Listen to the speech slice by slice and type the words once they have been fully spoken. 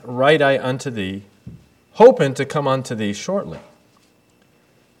write I unto thee, hoping to come unto thee shortly.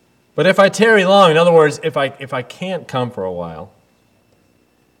 But if I tarry long, in other words, if I can't come for a while,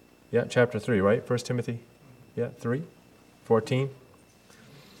 yeah, chapter 3, right? 1 Timothy, 3, 14.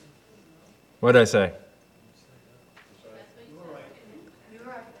 What did I say?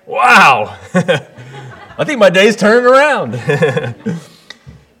 Wow! I think my day's turning around.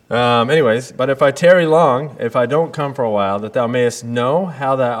 Anyways, but if I tarry long, if I don't come for a while, that thou mayest know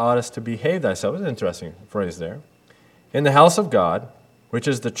how thou oughtest to behave thyself. It's an interesting phrase there. In the house of God, which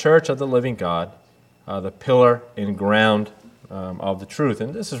is the church of the living God, the pillar and ground of the truth.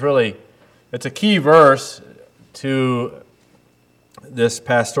 And this is really, it's a key verse to this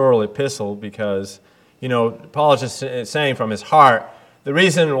pastoral epistle because, Paul is just saying from his heart, the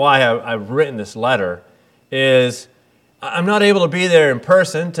reason why I've written this letter is I'm not able to be there in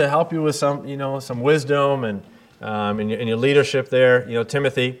person to help you with some wisdom and in your leadership there,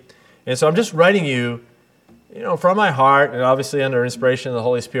 Timothy. And so I'm just writing you, from my heart and obviously under inspiration of the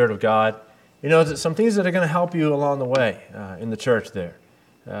Holy Spirit of God, some things that are going to help you along the way in the church there.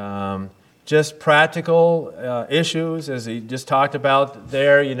 Just practical issues, as he just talked about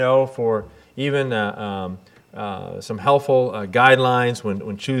there, for even some helpful guidelines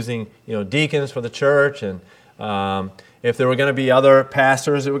when choosing, deacons for the church, and if there were going to be other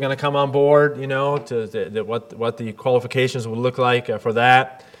pastors that were going to come on board, what the qualifications would look like for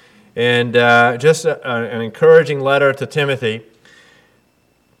that, and just an encouraging letter to Timothy.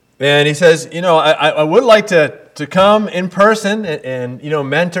 And he says, I would like to come in person and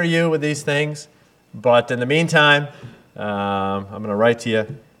mentor you with these things, but in the meantime, I'm going to write to you,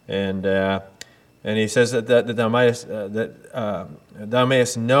 and he says that thou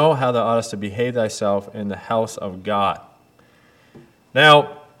mayest know how thou oughtest to behave thyself in the house of God.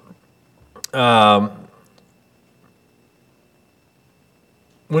 Now,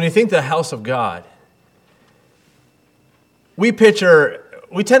 when you think the house of God, we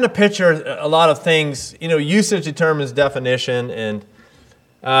tend to picture a lot of things. Usage determines definition, and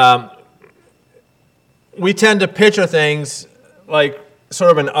we tend to picture things like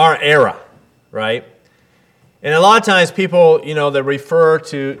sort of in our era. Right? And a lot of times people, they refer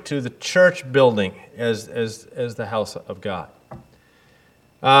to the church building as the house of God.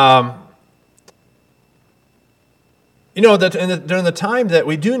 During the time that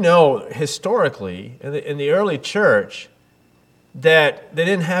we do know historically in the early church that they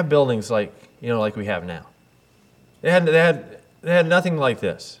didn't have buildings like we have now. They had nothing like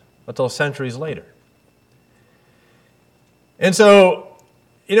this until centuries later. And so,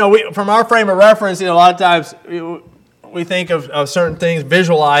 from our frame of reference, a lot of times we think of certain things,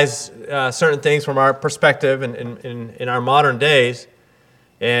 visualize certain things from our perspective in our modern days,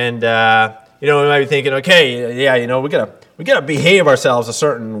 and we might be thinking, okay, yeah, we gotta behave ourselves a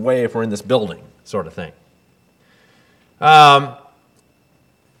certain way if we're in this building, sort of thing. The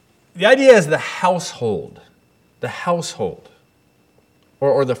idea is the household,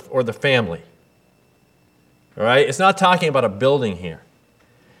 or the family. All right, it's not talking about a building here.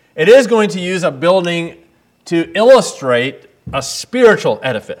 It is going to use a building to illustrate a spiritual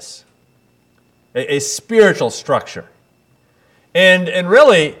edifice, a spiritual structure. And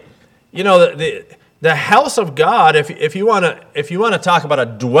really, the house of God, if you want to talk about a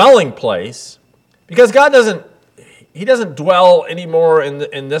dwelling place, because God doesn't dwell any more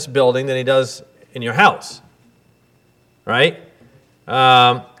in this building than he does in your house. Right?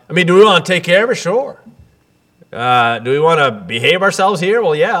 Do we want to take care of it? Sure. Do we want to behave ourselves here?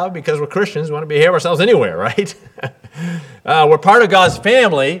 Well, yeah, because we're Christians, we want to behave ourselves anywhere, right? We're part of God's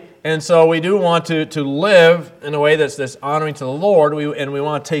family, and so we do want to live in a way that's honoring to the Lord, and we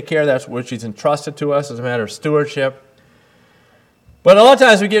want to take care of that which He's entrusted to us as a matter of stewardship. But a lot of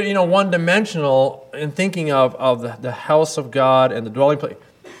times we get, one-dimensional in thinking of the house of God and the dwelling place.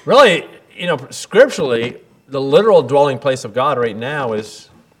 Really, scripturally, the literal dwelling place of God right now is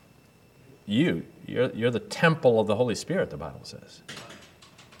you. You're the temple of the Holy Spirit, the Bible says.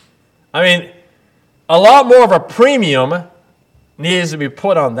 A lot more of a premium needs to be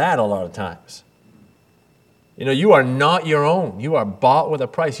put on that a lot of times. You are not your own. You are bought with a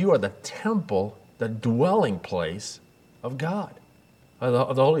price. You are the temple, the dwelling place of God,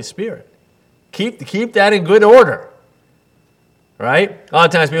 of the Holy Spirit. Keep that in good order. Right? A lot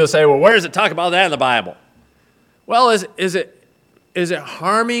of times people say, well, where does it talk about that in the Bible? Well, is it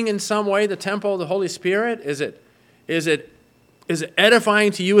harming in some way the temple of the Holy Spirit? Is it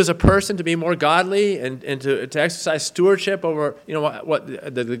edifying to you as a person to be more godly and to exercise stewardship over what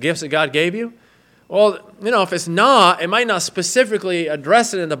the gifts that God gave you? Well, if it's not, it might not specifically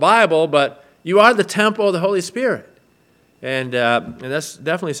address it in the Bible, but you are the temple of the Holy Spirit. And that's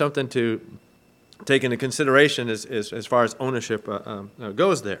definitely something to take into consideration as far as ownership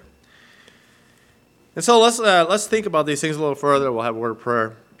goes there. And so let's think about these things a little further. We'll have a word of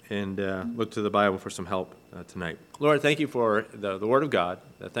prayer and look to the Bible for some help tonight. Lord, thank you for the Word of God.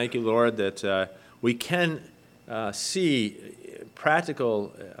 Thank you, Lord, that we can see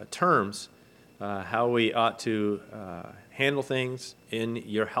practical terms how we ought to handle things in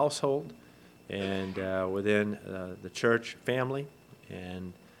your household and within the church family.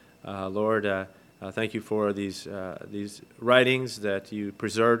 And Lord, thank you for these writings that you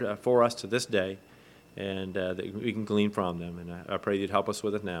preserved for us to this day, and that we can glean from them. And I pray you'd help us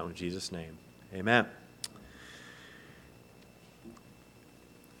with it now in Jesus' name. Amen.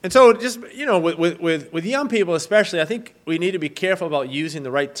 And so just, with young people especially, I think we need to be careful about using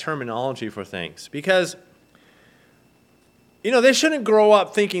the right terminology for things, because, they shouldn't grow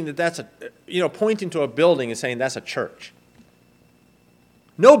up thinking that that's pointing to a building and saying that's a church.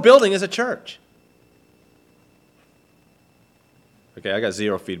 No building is a church. Okay, I got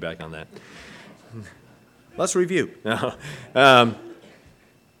zero feedback on that. Let's review. No. Do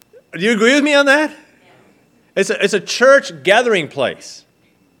you agree with me on that? It's a church gathering place,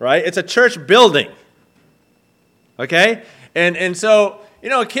 right? It's a church building. Okay? And so,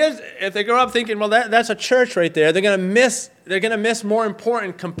 kids, if they grow up thinking, well, that's a church right there, they're going to miss more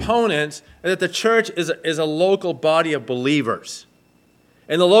important components, that the church is a local body of believers.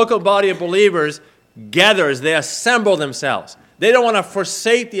 And the local body of believers gathers, they assemble themselves. They don't want to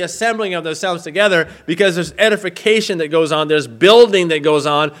forsake the assembling of themselves together, because there's edification that goes on, there's building that goes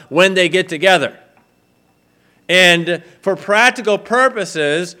on when they get together. And for practical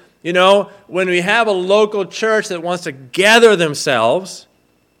purposes, when we have a local church that wants to gather themselves,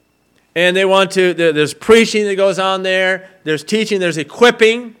 and they want to, there's preaching that goes on there, there's teaching, there's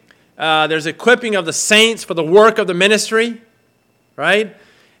equipping of the saints for the work of the ministry, right?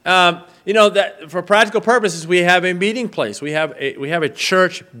 That for practical purposes, we have a meeting place. We have a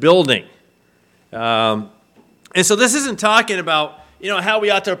church building. And so this isn't talking about, how we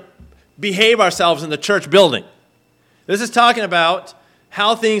ought to behave ourselves in the church building. This is talking about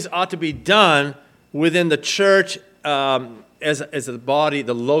how things ought to be done within the church as the body,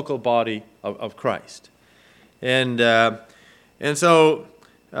 the local body of Christ. And so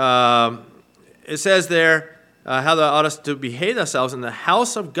it says there, how they ought us to behave ourselves in the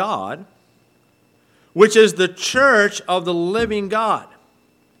house of God, which is the church of the living God.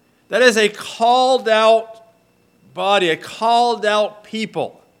 That is a called out body, a called out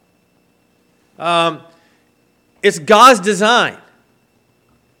people. It's God's design.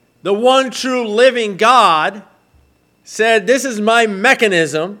 The one true living God said, this is my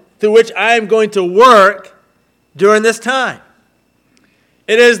mechanism through which I am going to work during this time.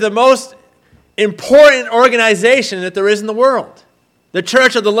 It is the most important organization that there is in the world, the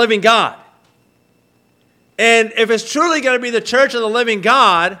church of the living God. And if it's truly going to be the church of the living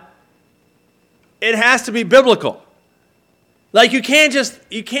God, it has to be biblical. Like you can't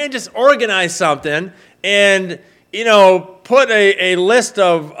just organize something and put a list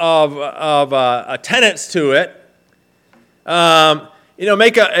of tenets to it.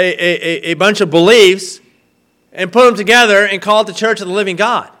 Make a bunch of beliefs and put them together and call it the church of the living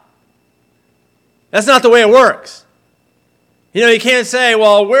God. That's not the way it works. You can't say,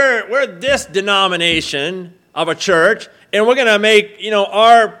 well, we're this denomination of a church, and we're going to make,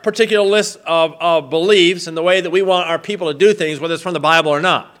 our particular list of beliefs and the way that we want our people to do things, whether it's from the Bible or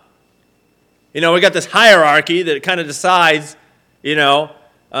not. We got this hierarchy that kind of decides, the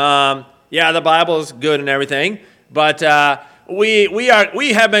Bible is good and everything, but we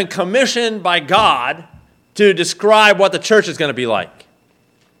have been commissioned by God to describe what the church is going to be like.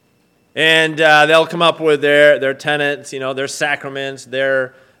 And they'll come up with their tenets, their sacraments,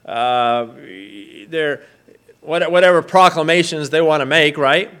 their whatever proclamations they want to make,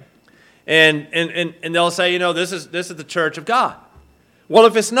 right? And they'll say, this is the church of God. Well,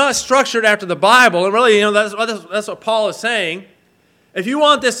 if it's not structured after the Bible, and really, that's what Paul is saying. If you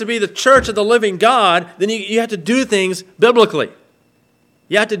want this to be the church of the living God, then you have to do things biblically.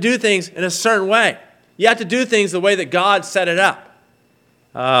 You have to do things in a certain way. You have to do things the way that God set it up.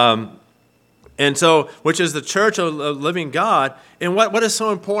 And so, which is the church of the living God. And what is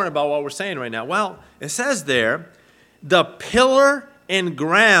so important about what we're saying right now? Well, it says there, the pillar and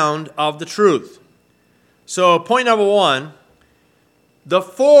ground of the truth. So point number one, the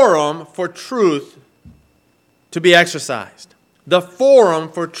forum for truth to be exercised. The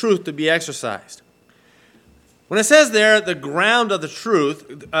forum for truth to be exercised. When it says there, the ground of the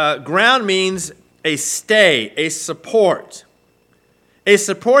truth, ground means a stay, a support. A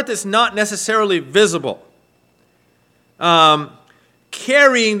support that's not necessarily visible.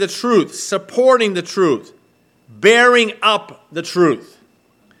 carrying the truth, supporting the truth, bearing up the truth.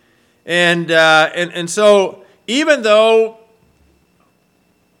 And so even though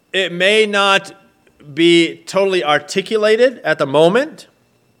it may not be totally articulated at the moment,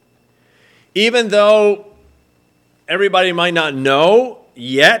 even though everybody might not know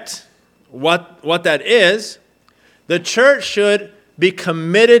yet what that is, the church should be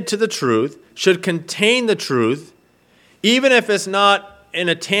committed to the truth, should contain the truth, even if it's not in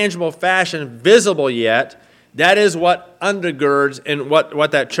a tangible fashion visible yet. That is what undergirds and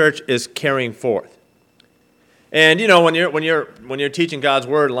what that church is carrying forth. And when you're teaching God's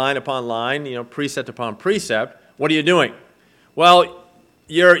word line upon line, precept upon precept, what are you doing? Well,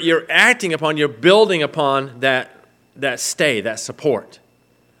 you're acting upon, you're building upon that stay, that support,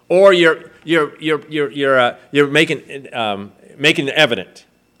 or you're making it evident.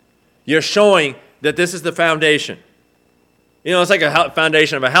 You're showing that this is the foundation. It's like a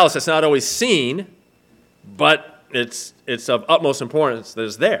foundation of a house. It's not always seen, but it's of utmost importance that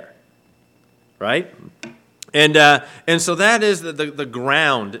it's there, right? And so that is the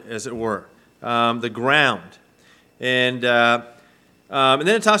ground, as it were, the ground. And then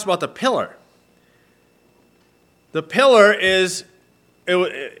it talks about the pillar. The pillar is,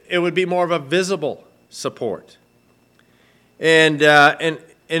 it would be more of a visible support. And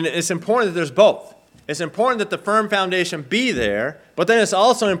it's important that there's both. It's important that the firm foundation be there, but then it's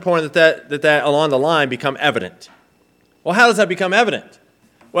also important that along the line become evident. Well, how does that become evident?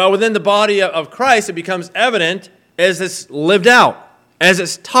 Well, within the body of Christ, it becomes evident as it's lived out, as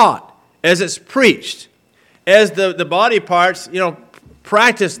it's taught, as it's preached, as the body parts,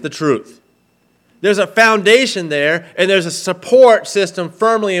 practice the truth. There's a foundation there, and there's a support system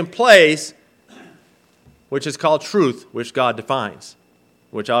firmly in place, which is called truth, which God defines,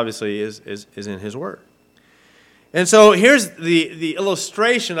 which obviously is in His Word. And so here's the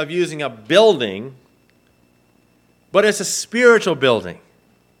illustration of using a building, but it's a spiritual building.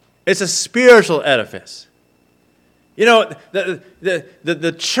 It's a spiritual edifice.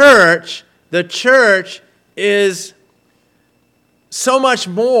 The church is so much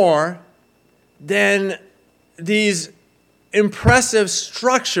more than these impressive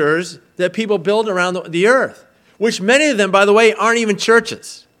structures that people build around the earth, which many of them, by the way, aren't even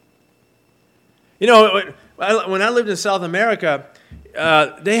churches. When I lived in South America,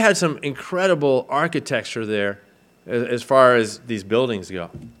 they had some incredible architecture there as far as these buildings go.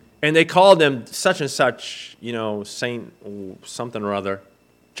 And they called them such and such, Saint something or other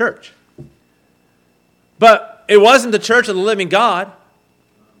church. But it wasn't the church of the living God.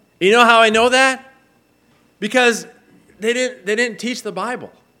 You know how I know that? Because they didn't teach the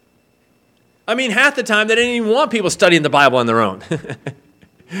Bible. I mean, half the time they didn't even want people studying the Bible on their own.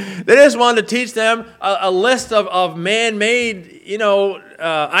 They just wanted to teach them a list of man-made,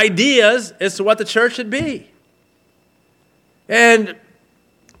 ideas as to what the church should be. And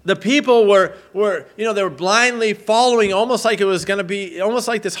the people were they were blindly following, almost like it was going to be, almost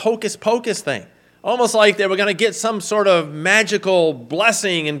like this hocus pocus thing. Almost like they were going to get some sort of magical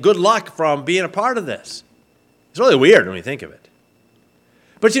blessing and good luck from being a part of this. It's really weird when you think of it.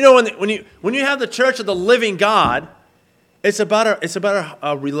 But when you have the church of the living God, it's about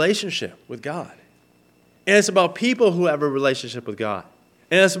a relationship with God. And it's about people who have a relationship with God.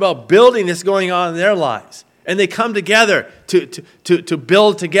 And it's about building this going on in their lives. And they come together to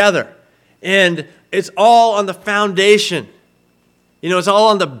build together. And it's all on the foundation. It's all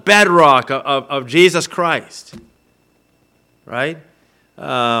on the bedrock of Jesus Christ. Right?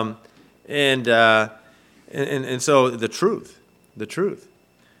 And so the truth.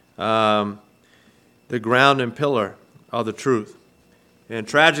 The ground and pillar of the truth. And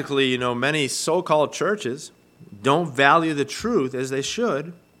tragically, many so-called churches don't value the truth as they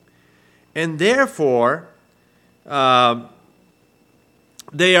should. And therefore, they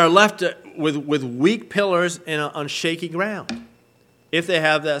are left with weak pillars on shaky ground, if they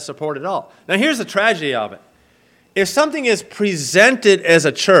have that support at all. Now, here's the tragedy of it. If something is presented as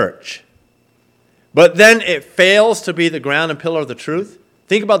a church, but then it fails to be the ground and pillar of the truth,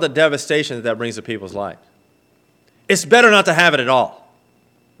 think about the devastation that brings to people's lives. It's better not to have it at all,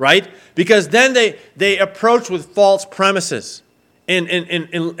 right? Because then they approach with false premises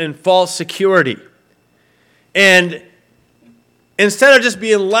and false security. And instead of just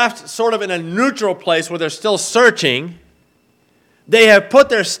being left sort of in a neutral place where they're still searching, they have put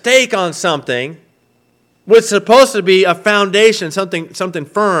their stake on something which is supposed to be a foundation, something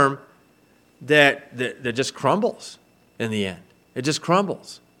firm that just crumbles in the end. It just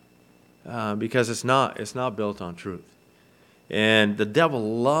crumbles because it's not built on truth. And the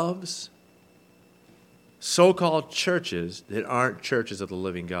devil loves so-called churches that aren't churches of the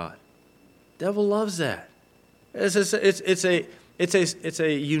living God. The devil loves that. It's a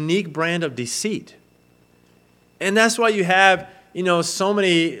unique brand of deceit. And that's why you have, so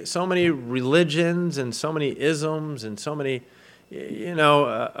many religions and so many isms and so many,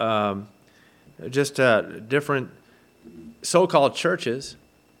 different so-called churches.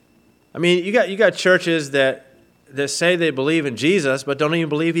 I mean, you got churches that say they believe in Jesus but don't even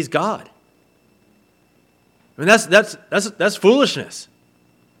believe he's God. I mean, that's foolishness.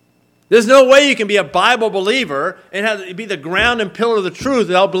 There's no way you can be a Bible believer and be the ground and pillar of the truth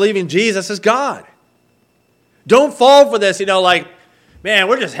without believing Jesus is God. Don't fall for this, man,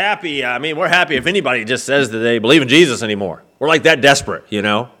 we're just happy. I mean, we're happy if anybody just says that they believe in Jesus anymore. We're like that desperate,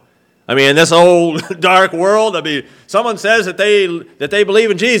 I mean, in this old dark world, someone says that they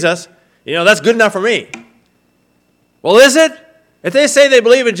believe in Jesus, that's good enough for me. Well, is it? If they say they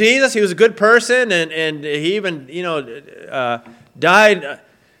believe in Jesus, he was a good person, and he even, died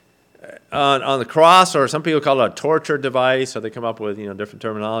on the cross, or some people call it a torture device, or they come up with, different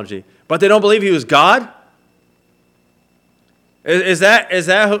terminology, but they don't believe he was God? Is that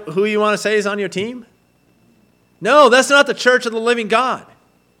who you want to say is on your team? No, that's not the church of the living God.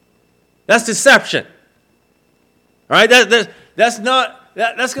 That's deception. All right, that's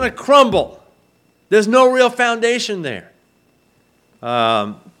going to crumble. There's no real foundation there.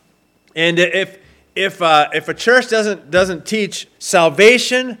 And if a church doesn't teach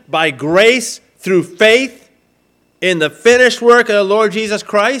salvation by grace through faith in the finished work of the Lord Jesus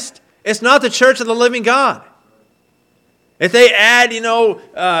Christ, it's not the church of the living God. If they add,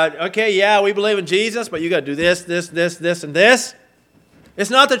 we believe in Jesus, but you got to do this, and this,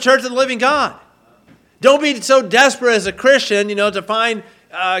 it's not the church of the living God. Don't be so desperate as a Christian, to find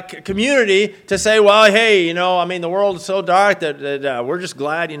community to say, well, hey, the world is so dark that we're just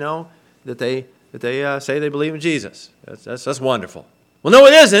glad, that they say they believe in Jesus. That's wonderful. Well, no,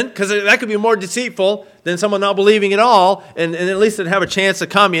 it isn't, because that could be more deceitful than someone not believing at all, and at least they'd have a chance to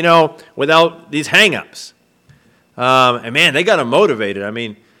come, without these hang-ups. And man, they got them motivated. I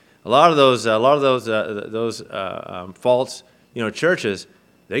mean, a lot of those false, churches,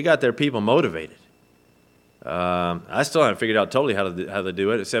 they got their people motivated. I still haven't figured out totally how to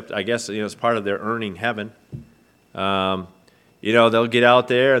do it, except I guess it's part of their earning heaven. They'll get out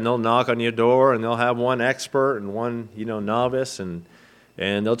there and they'll knock on your door and they'll have one expert and one novice and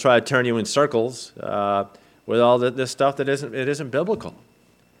they'll try to turn you in circles with all this stuff that isn't biblical.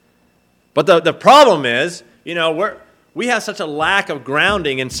 But the problem is, we have such a lack of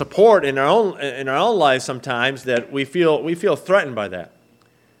grounding and support in our own lives sometimes that we feel threatened by that.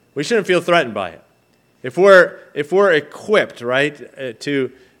 We shouldn't feel threatened by it. If we're equipped, right,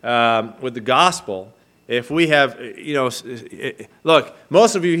 to with the gospel, if we have, look,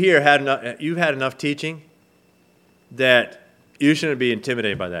 most of you here you've had enough teaching that you shouldn't be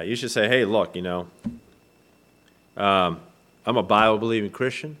intimidated by that. You should say, hey, look, I'm a Bible-believing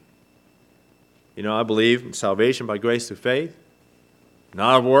Christian. I believe in salvation by grace through faith,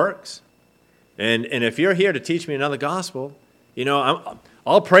 not of works. And if you're here to teach me another gospel,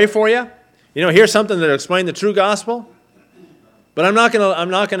 I'll pray for you. Here's something that'll explain the true gospel. But I'm not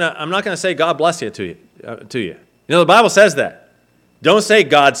gonna say God bless you to you. The Bible says that. Don't say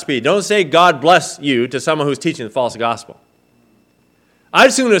Godspeed. Don't say God bless you to someone who's teaching the false gospel.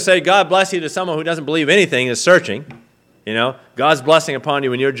 I'd sooner say God bless you to someone who doesn't believe anything, is searching. God's blessing upon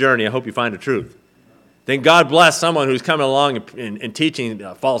you in your journey. I hope you find the truth. Then God bless someone who's coming along and teaching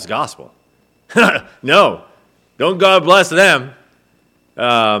a false gospel. No, don't God bless them.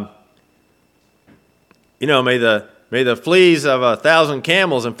 May the fleas of 1,000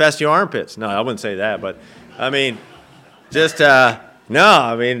 camels infest your armpits. No, I wouldn't say that, but we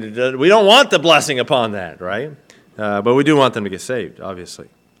don't want the blessing upon that, right? But we do want them to get saved, obviously.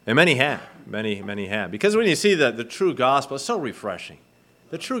 And many have. Many have. Because when you see the true gospel, it's so refreshing.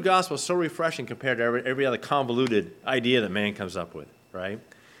 The true gospel is so refreshing compared to every other convoluted idea that man comes up with, right?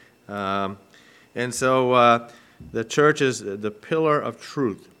 And so the church is the pillar of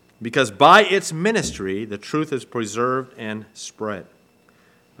truth, because by its ministry, the truth is preserved and spread.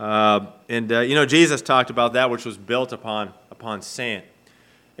 Jesus talked about that which was built upon sand.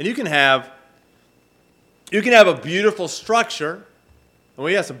 And you can have a beautiful structure. And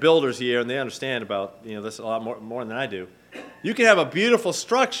we have some builders here, and they understand about this a lot more than I do. You can have a beautiful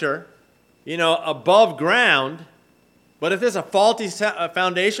structure, above ground, but if there's a faulty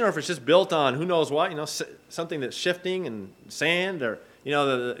foundation, or if it's just built on who knows what, something that's shifting and sand, or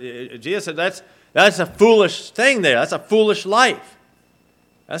Jesus said that's a foolish thing there. That's a foolish life.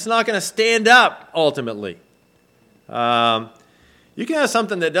 That's not going to stand up ultimately. You can have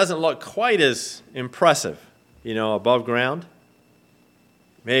something that doesn't look quite as impressive, above ground.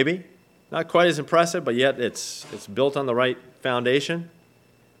 Maybe. Not quite as impressive, but yet it's built on the right foundation.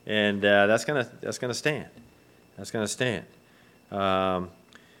 And that's gonna stand. That's gonna stand.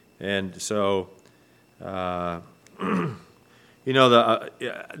 And so, I've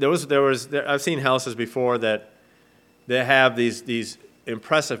seen houses before that they have these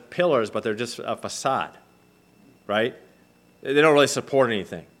impressive pillars, but they're just a facade, right? They don't really support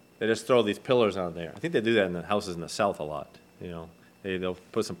anything. They just throw these pillars on there. I think they do that in the houses in the South a lot. They'll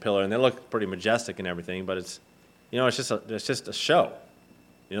put some pillar, and they look pretty majestic and everything, but it's just a show.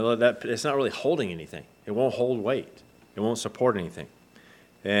 That it's not really holding anything. It won't hold weight. It won't support anything.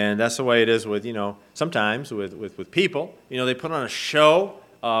 And that's the way it is with, sometimes with people. They put on a show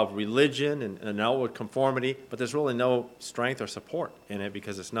of religion and an outward conformity, but there's really no strength or support in it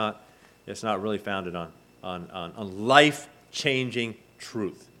because it's not really founded on life-changing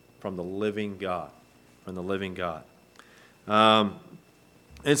truth from the living God.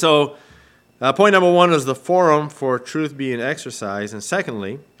 And so point number one is the forum for truth being exercised. And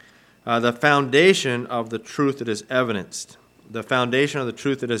secondly, the foundation of the truth that is evidenced. The foundation of the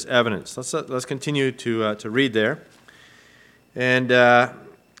truth that is evidenced. Let's continue to read there. And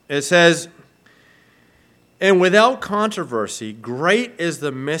it says, "And without controversy, great is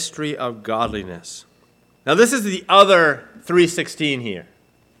the mystery of godliness." Now this is the other 3:16 here.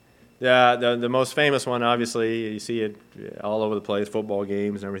 The most famous one, obviously, you see it all over the place, football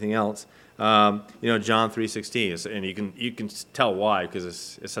games and everything else. John 3:16, and you can tell why, because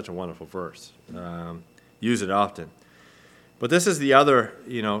it's such a wonderful verse. Use it often. But this is the other,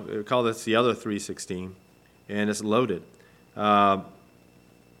 we call this the other 3:16, and it's loaded. And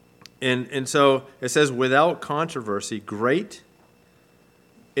so it says, "Without controversy, great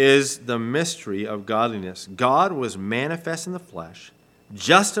is the mystery of godliness. God was manifest in the flesh,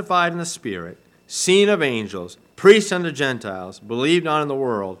 justified in the Spirit, seen of angels, preached unto Gentiles, believed on in the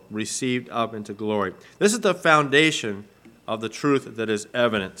world, received up into glory." This is the foundation of the truth that is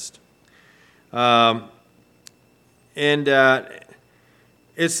evidenced. It's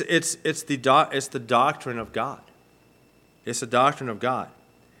the doctrine of God. It's the doctrine of God.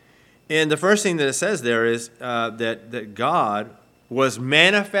 And the first thing that it says there is that God was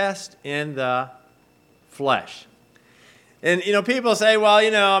manifest in the flesh. And, people say, well,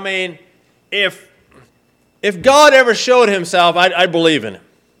 if God ever showed himself, I'd believe in him.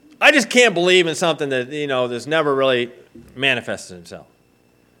 I just can't believe in something that, that's never really manifested himself.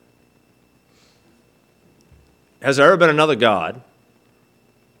 Has there ever been another God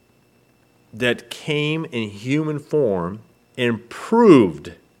that came in human form and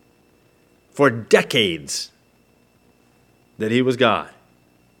proved for decades that he was God?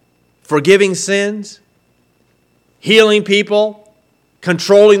 Forgiving sins, healing people,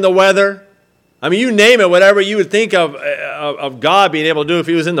 controlling the weather. I mean, you name it, whatever you would think of God being able to do if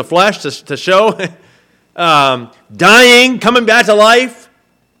he was in the flesh to show. Dying, coming back to life,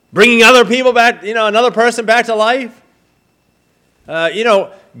 bringing other people back, another person back to life.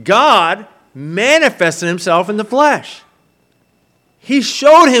 God manifested himself in the flesh. He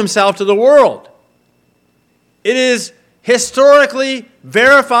showed himself to the world. It is historically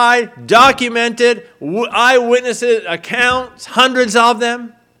verified, documented, eyewitnesses, accounts, hundreds of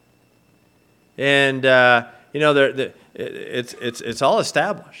them. And, it's all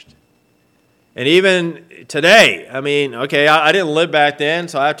established. And even today, I didn't live back then,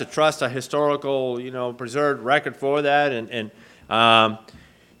 so I have to trust a historical, preserved record for that. And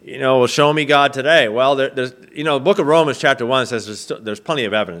will show me God today. Well, there's, the book of Romans chapter 1 says there's plenty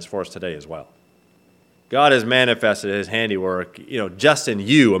of evidence for us today as well. God has manifested his handiwork, just in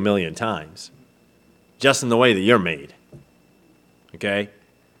you a million times. Just in the way that you're made. Okay?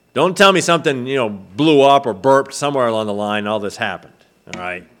 Don't tell me something, blew up or burped somewhere along the line and all this happened. All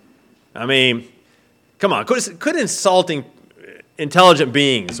right? Come on. Quit insulting intelligent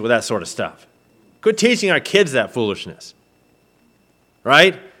beings with that sort of stuff. Quit teaching our kids that foolishness.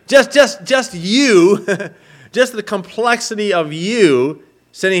 Right? Just you, just the complexity of you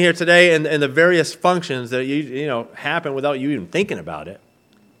sitting here today and the various functions that happen without you even thinking about it.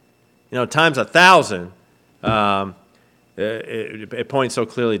 Times 1,000, it points so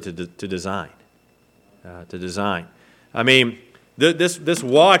clearly to design. This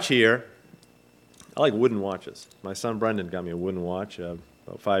watch here, I like wooden watches. My son Brendan got me a wooden watch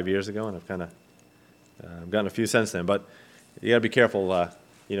about 5 years ago, and I've kind of gotten a few since then. But you got to be careful, when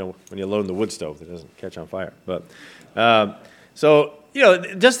you're loading the wood stove that it doesn't catch on fire. But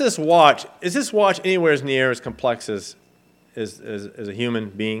just this watch, is this watch anywhere near as complex as a human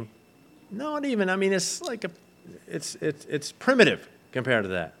being? Not even. It's like it's primitive compared to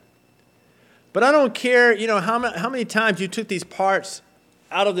that. But I don't care, how many times you took these parts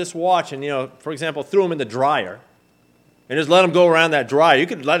out of this watch and, for example, threw them in the dryer and just let them go around that dryer. You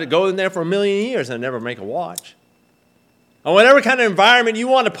could let it go in there for 1,000,000 years and never make a watch. Or whatever kind of environment you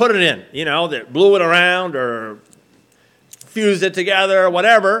want to put it in, that blew it around or fused it together or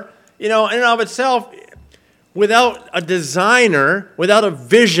whatever, in and of itself, without a designer, without a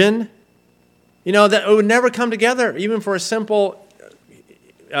vision, that it would never come together, even for a simple,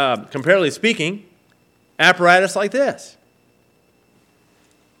 comparatively speaking, apparatus like this.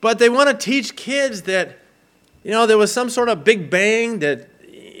 But they want to teach kids that, there was some sort of big bang that,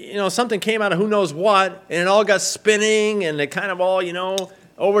 something came out of who knows what, and it all got spinning, and it kind of all,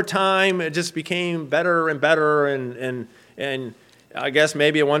 over time, it just became better and better, and I guess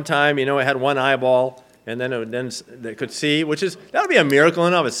maybe at one time, it had one eyeball, and then they could see, that would be a miracle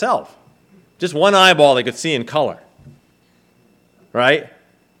in and of itself. Just one eyeball they could see in color, right?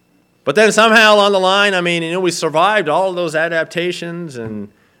 But then somehow along the line, we survived all of those adaptations, and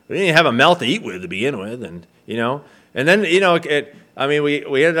we didn't have a mouth to eat with to begin with, and then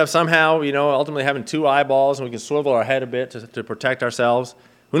we ended up somehow, ultimately having two eyeballs, and we could swivel our head a bit to protect ourselves.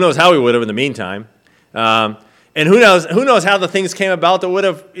 Who knows how we would have in the meantime, and who knows how the things came about that would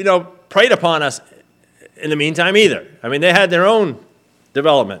have preyed upon us in the meantime either. They had their own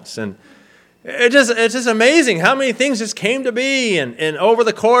developments, and it's just amazing how many things just came to be, and over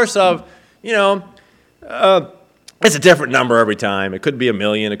the course of, it's a different number every time. It could be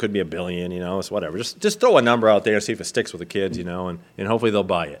 1,000,000, it could be 1,000,000,000, it's whatever. Just throw a number out there, see if it sticks with the kids, and hopefully they'll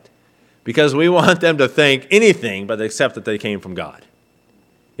buy it. Because we want them to think anything but accept that they came from God.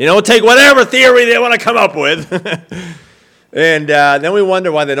 Take whatever theory they want to come up with. And then we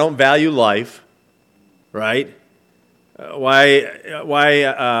wonder why they don't value life, right? Why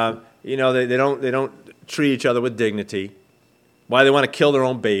they don't treat each other with dignity, why they want to kill their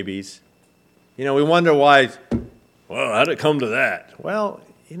own babies. We wonder why, well, how did it come to that? Well,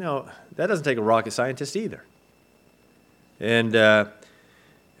 that doesn't take a rocket scientist either. And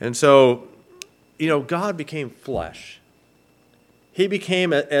so, God became flesh. He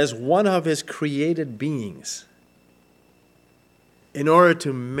became as one of his created beings in order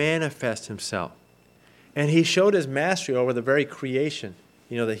to manifest himself. And he showed his mastery over the very creation,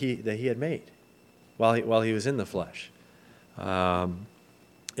 that he had made while he was in the flesh. And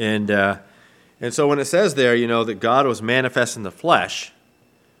so when it says there, that God was manifest in the flesh,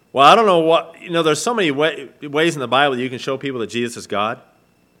 well, I don't know what, there's so many ways in the Bible that you can show people that Jesus is God.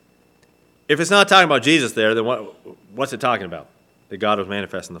 If it's not talking about Jesus there, then what's it talking about? That God was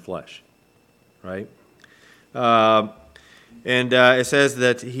manifest in the flesh, right? And it says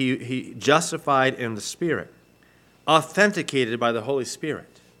that he justified in the Spirit, authenticated by the Holy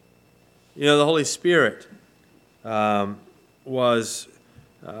Spirit. The Holy Spirit was,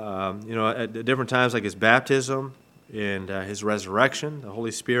 at different times, like his baptism and his resurrection, the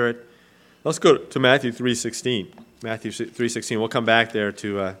Holy Spirit. Let's go to Matthew 3:16. Matthew 3:16. We'll come back there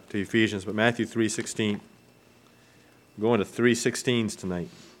to Ephesians, but Matthew 3:16. We're going to 3:16s tonight.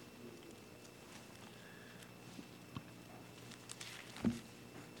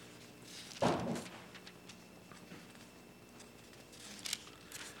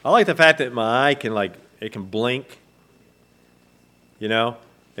 I like the fact that my eye can it can blink.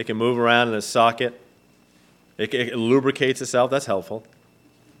 It can move around in a socket. It lubricates itself. That's helpful,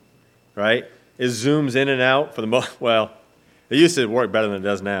 right? It zooms in and out for the well. It used to work better than it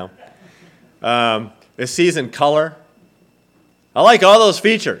does now. It sees in color. I like all those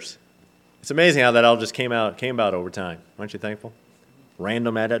features. It's amazing how that all just came about over time. Aren't you thankful?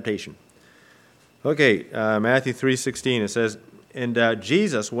 Random adaptation. Okay, Matthew 3:16. It says, "And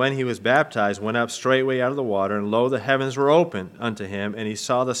Jesus, when he was baptized, went up straightway out of the water, and lo, the heavens were opened unto him, and he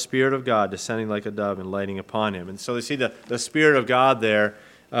saw the Spirit of God descending like a dove and lighting upon him." And so they see the Spirit of God there,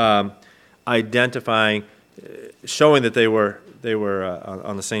 identifying, showing that they were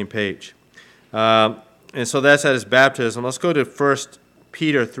on the same page. And so that's at his baptism. Let's go to 1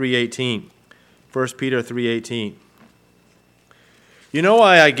 Peter 3:18. 1 Peter 3:18. You know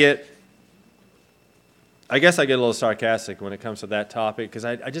why I guess I get a little sarcastic when it comes to that topic, because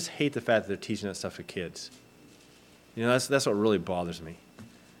I just hate the fact that they're teaching that stuff to kids. That's what really bothers me.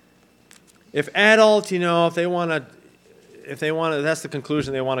 If adults, if they want to, that's the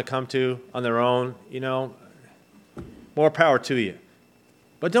conclusion they want to come to on their own, more power to you.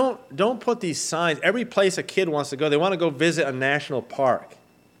 But don't put these signs. Every place a kid wants to go, they want to go visit a national park.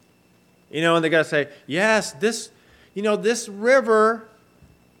 And they got to say, yes, this river,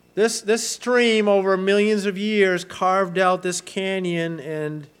 this stream over millions of years carved out this canyon,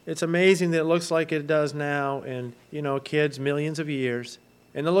 and It's amazing that it looks like it does now, and, kids, millions of years.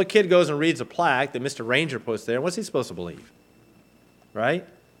 And the little kid goes and reads a plaque that Mr. Ranger puts there. What's he supposed to believe? Right?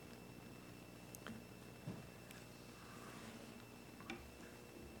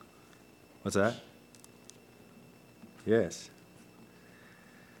 What's that? Yes.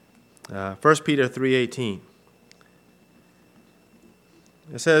 1 Peter 3:18.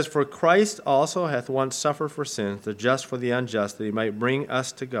 It says, "For Christ also hath once suffered for sins, the just for the unjust, that he might bring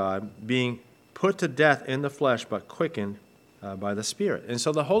us to God, being put to death in the flesh, but quickened by the Spirit." And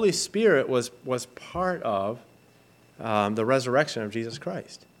so the Holy Spirit was part of the resurrection of Jesus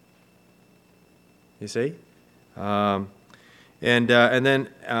Christ. You see? And then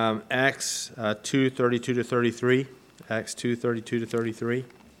Acts 2:32 to 33. Acts 2:32 to 33.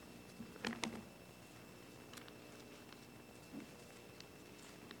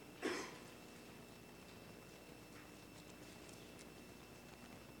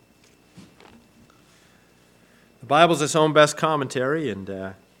 The Bible's its own best commentary,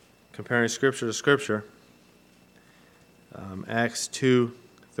 and comparing Scripture to Scripture. Acts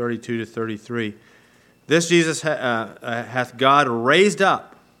 2:32 to 33. "This Jesus hath God raised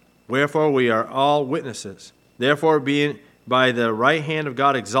up, wherefore we are all witnesses. Therefore, being by the right hand of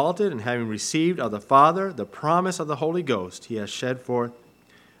God exalted, and having received of the Father the promise of the Holy Ghost, he has shed forth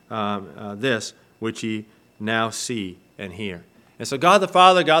this which ye now see and hear." And so God the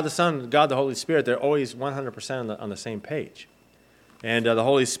Father, God the Son, God the Holy Spirit, they're always 100% on the same page. And the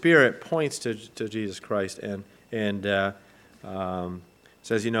Holy Spirit points to Jesus Christ and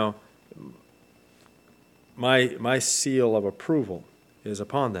says, my seal of approval is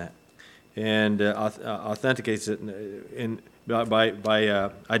upon that, and authenticates it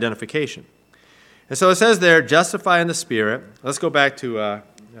by identification. And so it says there, justify in the Spirit. Let's go back to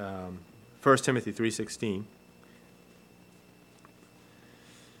 1 Timothy 3:16.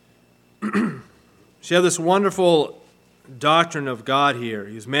 So you have this wonderful doctrine of God here.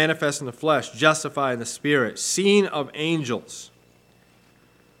 He was manifest in the flesh, justified in the Spirit, seen of angels,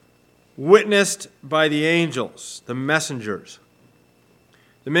 witnessed by the angels, the messengers.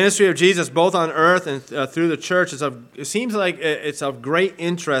 The ministry of Jesus, both on earth and through the church, it seems like it's of great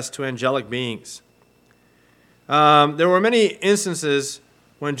interest to angelic beings. There were many instances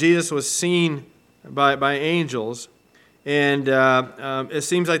when Jesus was seen by angels, and it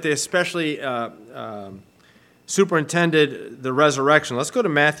seems like they especially superintended the resurrection. Let's go to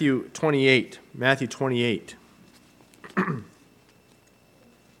Matthew 28. Matthew 28.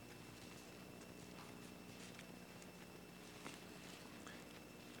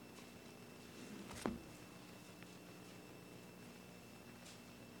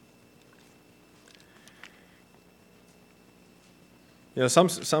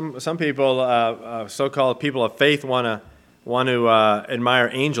 Some people, so-called people of faith, want to admire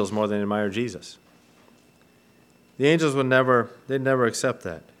angels more than admire Jesus. The angels they'd never accept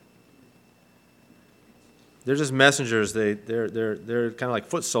that. They're just messengers. They're kind of like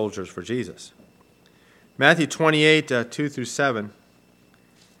foot soldiers for Jesus. Matthew 28, 2 through 7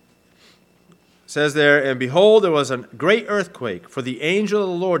 says there, "And behold, there was a great earthquake, for the angel of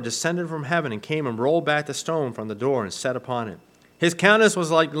the Lord descended from heaven and came and rolled back the stone from the door and sat upon it. His countenance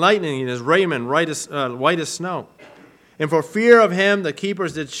was like lightning, and his raiment white as snow. And for fear of him the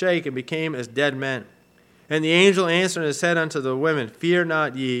keepers did shake and became as dead men. And the angel answered and said unto the women, Fear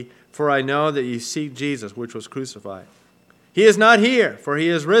not ye, for I know that ye seek Jesus, which was crucified. He is not here, for he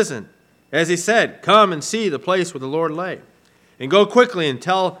is risen. As he said, Come and see the place where the Lord lay. And go quickly and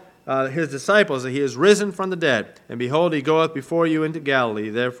tell his disciples that he is risen from the dead. And behold, he goeth before you into Galilee.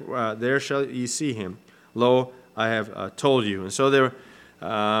 There shall ye see him. Lo, I have told you." And so there,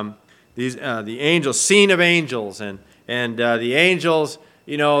 the angels, seen of angels, and the angels,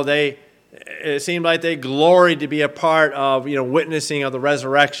 it seemed like they gloried to be a part of, witnessing of the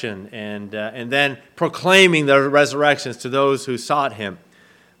resurrection, and then proclaiming the resurrections to those who sought him.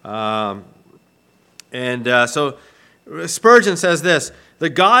 So Spurgeon says this: "The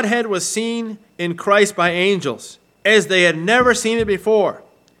Godhead was seen in Christ by angels, as they had never seen it before.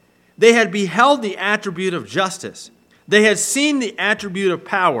 They had beheld the attribute of justice. They had seen the attribute of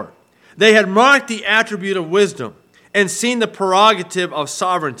power. They had marked the attribute of wisdom and seen the prerogative of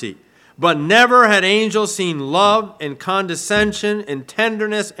sovereignty. But never had angels seen love and condescension and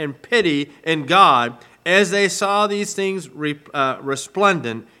tenderness and pity in God as they saw these things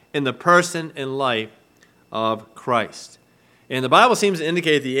resplendent in the person and life of Christ." And the Bible seems to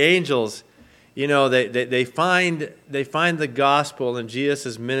indicate the angels, they find the gospel and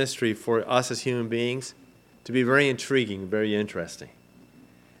Jesus' ministry for us as human beings to be very intriguing, very interesting.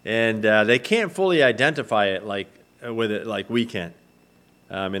 And they can't fully identify it like we can.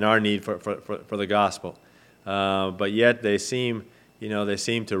 in our need for the gospel. But yet they seem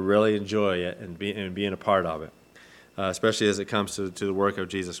to really enjoy it and being a part of it, especially as it comes to the work of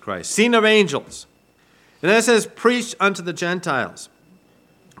Jesus Christ. Seen of angels. And then it says, preached unto the Gentiles.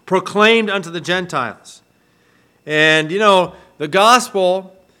 Proclaimed unto the Gentiles. And, the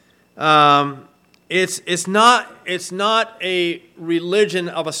gospel, it's not a religion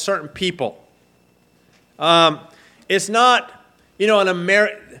of a certain people. It's not,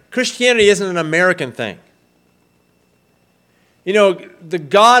 Christianity isn't an American thing. The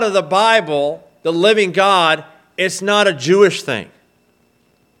God of the Bible, the living God, it's not a Jewish thing.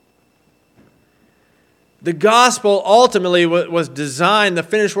 The gospel ultimately was designed, the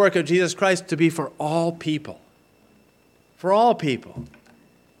finished work of Jesus Christ, to be for all people. For all people.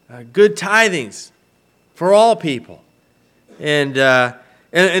 Good tithings for all people. And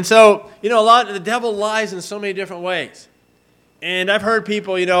so, the devil lies in so many different ways. And I've heard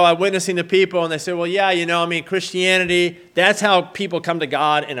people, I'm witnessing to people, and they say, well, yeah, Christianity, that's how people come to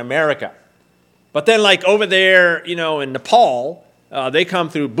God in America. But then, like over there, in Nepal, they come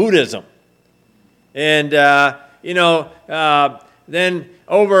through Buddhism. And, then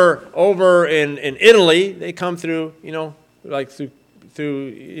over in Italy, they come through, through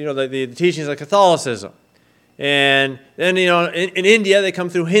the teachings of Catholicism. And then, in India, they come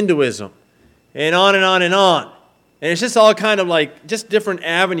through Hinduism. And on and on and on. And it's just all kind of like just different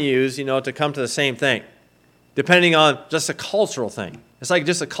avenues, to come to the same thing, depending on just a cultural thing. It's like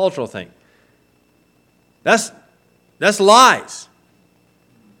just a cultural thing. That's lies.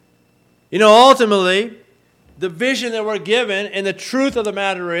 Ultimately, the vision that we're given and the truth of the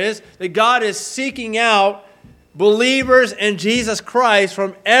matter is that God is seeking out believers in Jesus Christ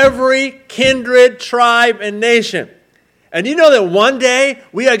from every kindred, tribe, and nation. And you know that one day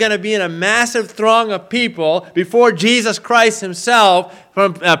we are going to be in a massive throng of people before Jesus Christ himself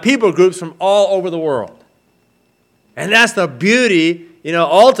from people groups from all over the world. And that's the beauty,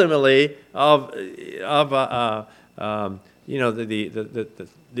 ultimately of I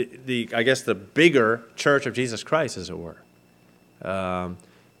guess the bigger church of Jesus Christ, as it were.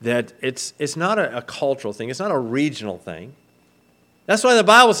 That it's not a cultural thing. It's not a regional thing. That's why the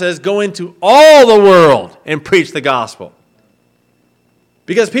Bible says, go into all the world and preach the gospel.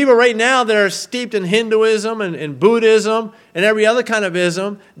 Because people right now that are steeped in Hinduism and Buddhism and every other kind of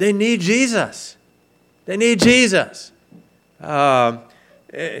ism, they need Jesus. They need Jesus. Brother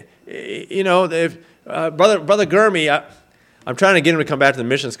Gurmy, I'm trying to get him to come back to the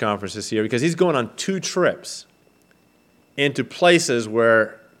missions conference this year because he's going on 2 trips into places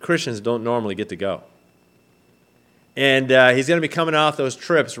where Christians don't normally get to go. And he's going to be coming off those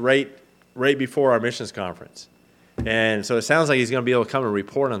trips right before our missions conference. And so it sounds like he's going to be able to come and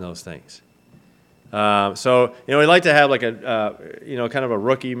report on those things. So we'd like to have like a, kind of a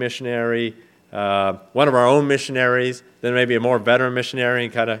rookie missionary, one of our own missionaries, then maybe a more veteran missionary,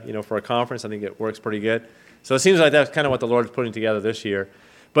 and kind of, for a conference. I think it works pretty good. So it seems like that's kind of what the Lord's putting together this year.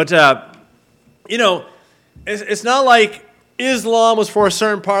 But, it's not like Islam was for a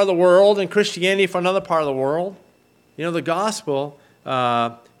certain part of the world and Christianity for another part of the world. The gospel,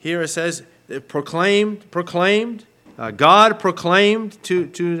 here it says, proclaimed, God proclaimed to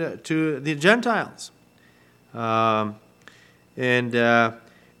the Gentiles. And then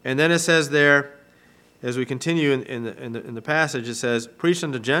it says there, as we continue in the passage, it says, preached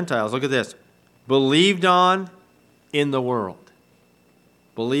unto Gentiles. Look at this. Believed on in the world.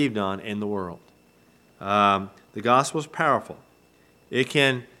 Believed on in the world. The gospel is powerful. It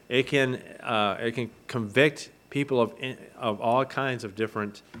can convict people of all kinds of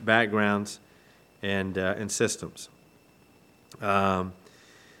different backgrounds and systems.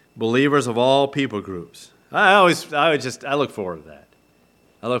 Believers of all people groups. I look forward to that.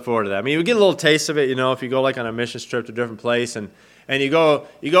 I look forward to that. I mean, we get a little taste of it, if you go like on a mission trip to a different place and you go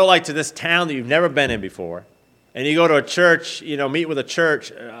like to this town that you've never been in before, and you go to a church, meet with a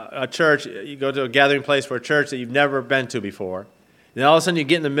church, you go to a gathering place for a church that you've never been to before. And all of a sudden you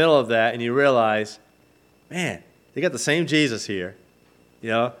get in the middle of that and you realize, man, they got the same Jesus here. They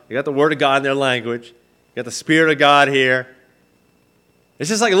got the Word of God in their language. You got the Spirit of God here. It's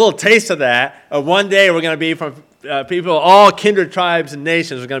just like a little taste of that. Of one day we're going to be from people, all kindred tribes and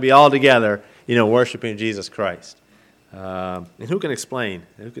nations. We're going to be all together, worshiping Jesus Christ. And who can explain?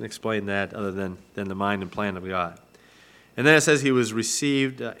 Who can explain that other than the mind and plan of God? And then it says he was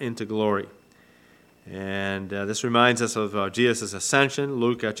received into glory. And this reminds us of Jesus' ascension,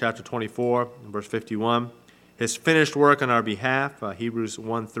 Luke chapter 24, verse 51. His finished work on our behalf, Hebrews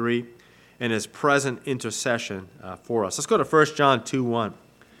 1:3, and his present intercession for us. Let's go to 1 John 2:1.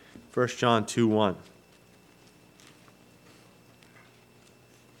 1 John 2:1.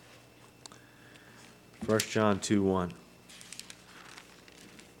 1 John 2:1.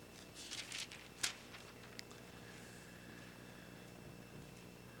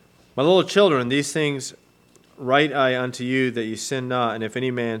 My little children, these things write I unto you, that you sin not. And if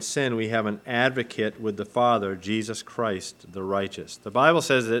any man sin, we have an advocate with the Father, Jesus Christ, the righteous. The Bible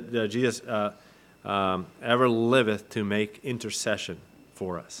says that Jesus ever liveth to make intercession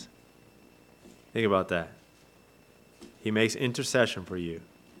for us. Think about that. He makes intercession for you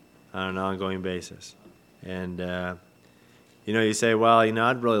on an ongoing basis. And, you say, well,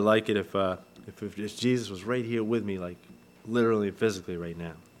 I'd really like it if Jesus was right here with me, like literally and physically right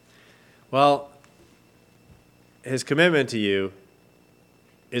now. Well, his commitment to you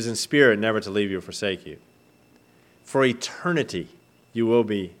is in spirit, never to leave you or forsake you. For eternity, you will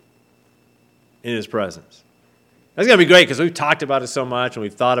be in his presence. That's going to be great because we've talked about it so much and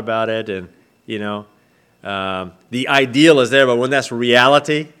we've thought about it, and, the ideal is there, but when that's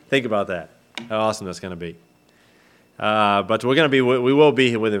reality, think about that, how awesome that's going to be. But we will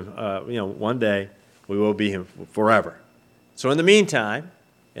be with him, one day, we will be him forever. So in the meantime,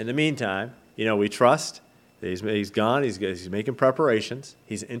 we trust that he's gone. He's making preparations.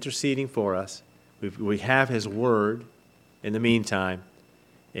 He's interceding for us. We have his word in the meantime,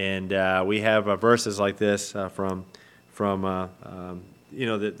 and we have verses like this from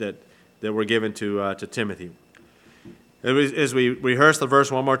that were given to Timothy. As we rehearse the verse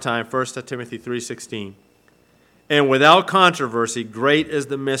one more time, 1 Timothy 3:16. And without controversy, great is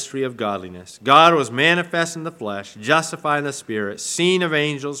the mystery of godliness. God was manifest in the flesh, justified in the spirit, seen of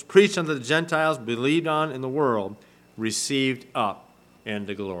angels, preached unto the Gentiles, believed on in the world, received up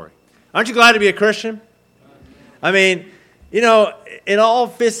into glory. Aren't you glad to be a Christian? I mean, it all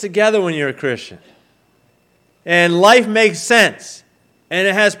fits together when you're a Christian. And life makes sense. And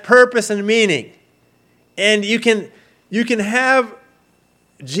it has purpose and meaning. And you can have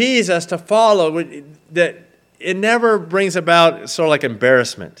Jesus to follow that. It never brings about sort of like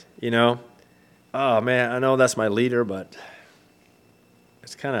embarrassment, Oh, man, I know that's my leader, but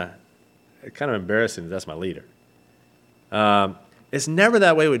it's kind of embarrassing that that's my leader. It's never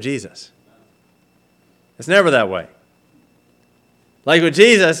that way with Jesus. It's never that way. Like with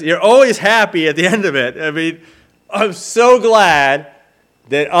Jesus, you're always happy at the end of it. I mean, I'm so glad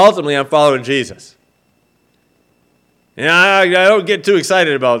that ultimately I'm following Jesus. I don't get too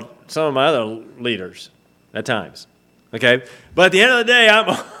excited about some of my other leaders. At times, okay? But at the end of the day,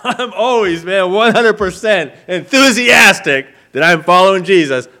 I'm always, 100% enthusiastic that I'm following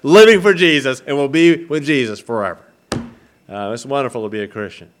Jesus, living for Jesus, and will be with Jesus forever. It's wonderful to be a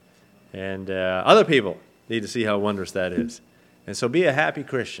Christian. And other people need to see how wondrous that is. And so be a happy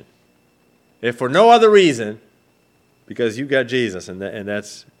Christian. If for no other reason, because you've got Jesus, and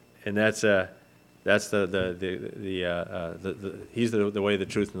that's he's the way, the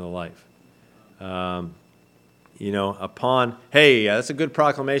truth, and the life. That's a good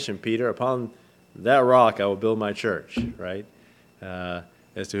proclamation, Peter. Upon that rock I will build my church, right?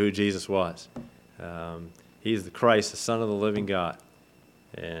 As to who Jesus was. He's the Christ, the Son of the living God.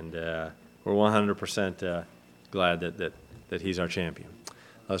 And we're 100% glad that he's our champion.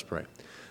 Let's pray.